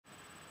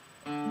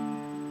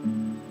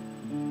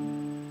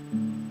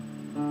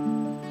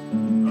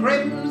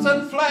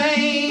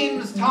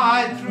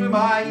through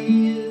my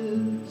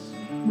ears,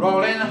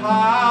 rolling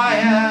high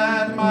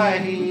and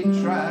mighty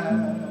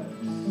traps,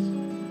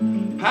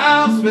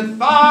 pounced with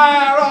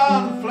fire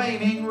on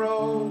flaming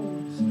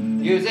roads,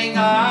 using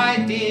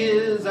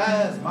i-deas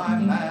as my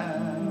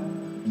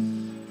maps.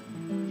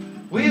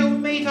 We'll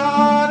meet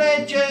on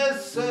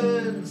edges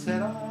soon,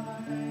 said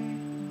I,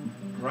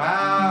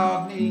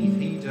 proud neath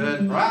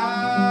heated brow.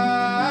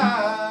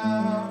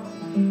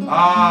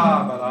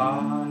 Ah, but I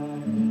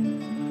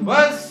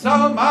was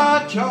so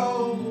much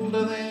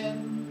older then,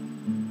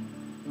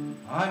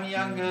 I'm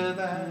younger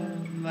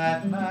than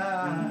that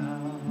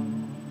now.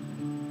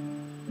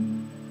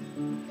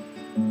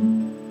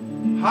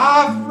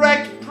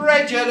 Half-wracked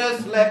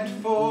prejudice leapt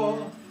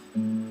forth,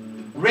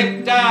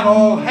 ripped down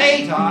all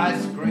hate, I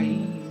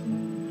screamed.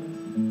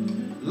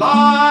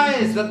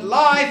 Lies that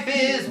life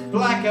is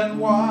black and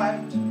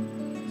white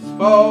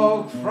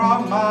spoke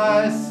from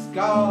my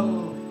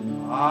skull,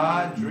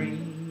 I dreamed.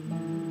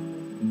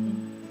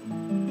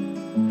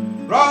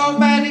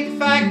 Romantic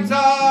facts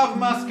of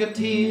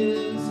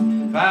musketeers,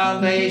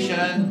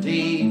 foundation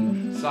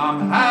deep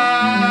somehow.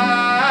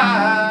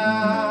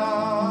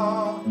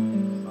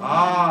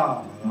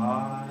 Ah,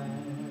 I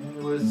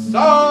was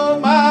so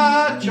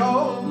much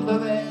older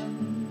then,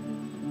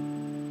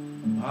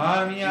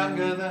 I'm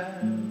younger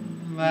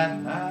than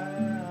that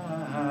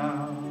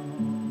now.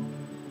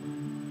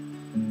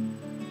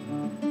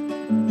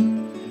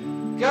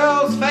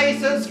 Girls'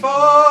 faces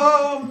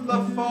form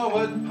the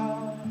forward path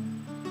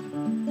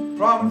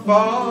from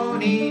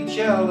phony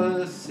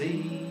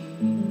jealousy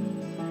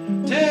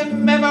to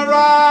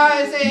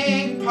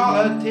memorizing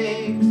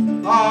politics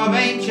of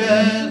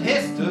ancient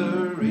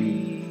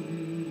history,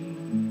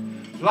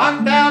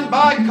 flung down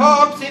by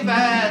corpse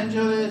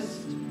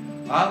evangelists,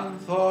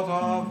 unthought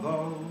of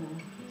though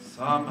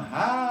somehow.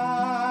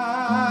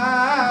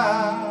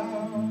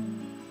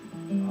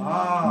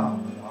 Ah,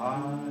 but I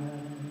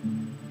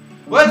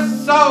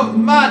was so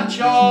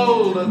much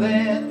older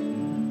then,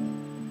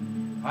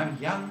 I'm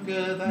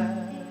younger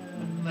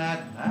than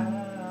that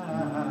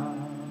now.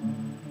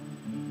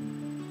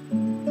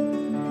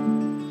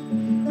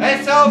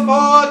 A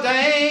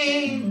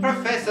self-ordained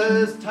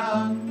professor's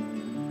tongue,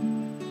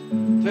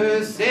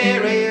 too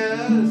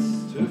serious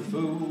to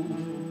fool,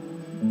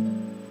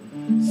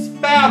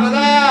 spouted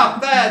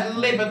out that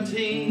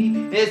liberty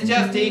is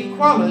just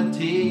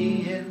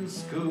equality in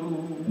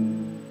school.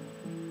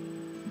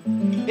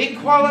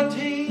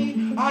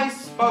 Equality, I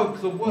spoke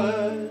the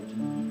word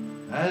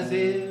as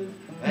if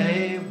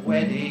a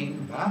wedding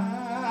vow.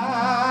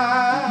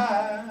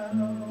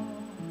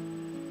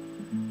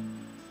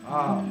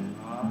 Ah,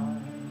 I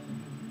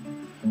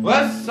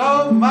was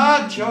so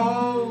much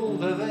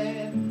older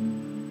then,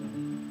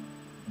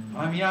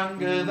 I'm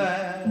younger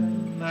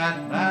than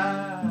that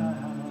now.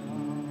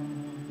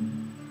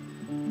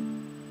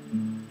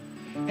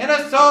 In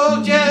a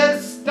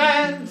soldier's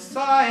stance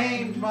I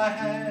aimed my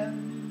hand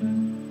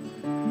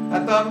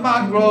at the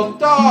mongrel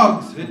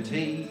dogs who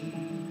teach,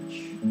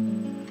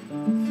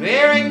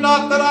 fearing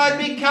not that I'd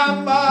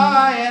become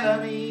my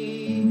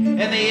enemy in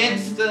the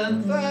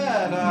instant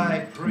that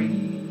I preach.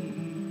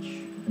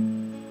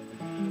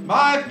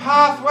 My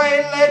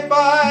pathway led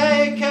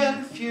by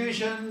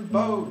confusion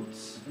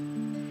boats,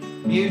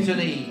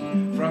 mutiny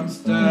from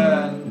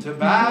stern to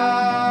bow.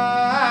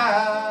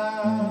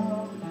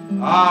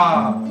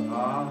 Ah, but I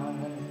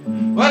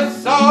was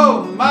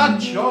so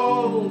much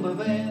older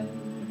then,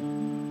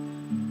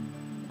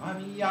 I'm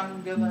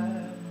younger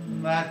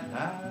than that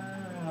now.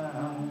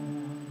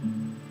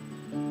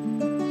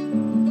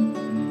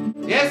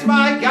 Yes,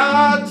 my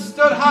guard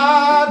stood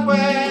hard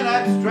when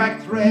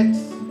abstract threats,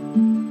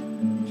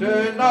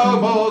 too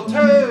noble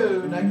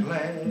to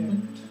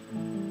neglect,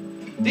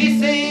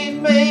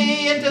 deceived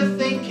me into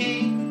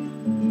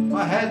thinking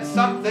I had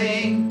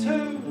something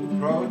to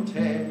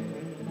protect.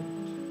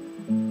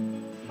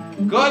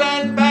 Good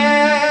and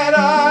bad,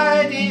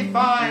 I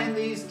define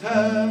these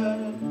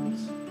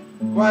terms,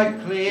 quite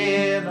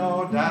clear,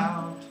 no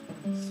doubt,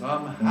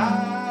 somehow.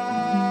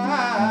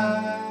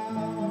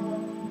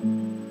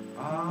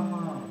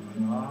 Ah,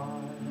 but I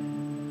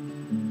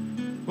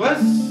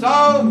was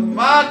so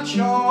much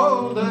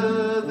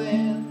older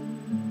then,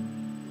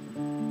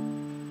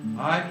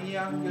 I'm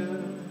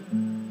younger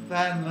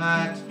than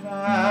that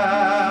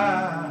now.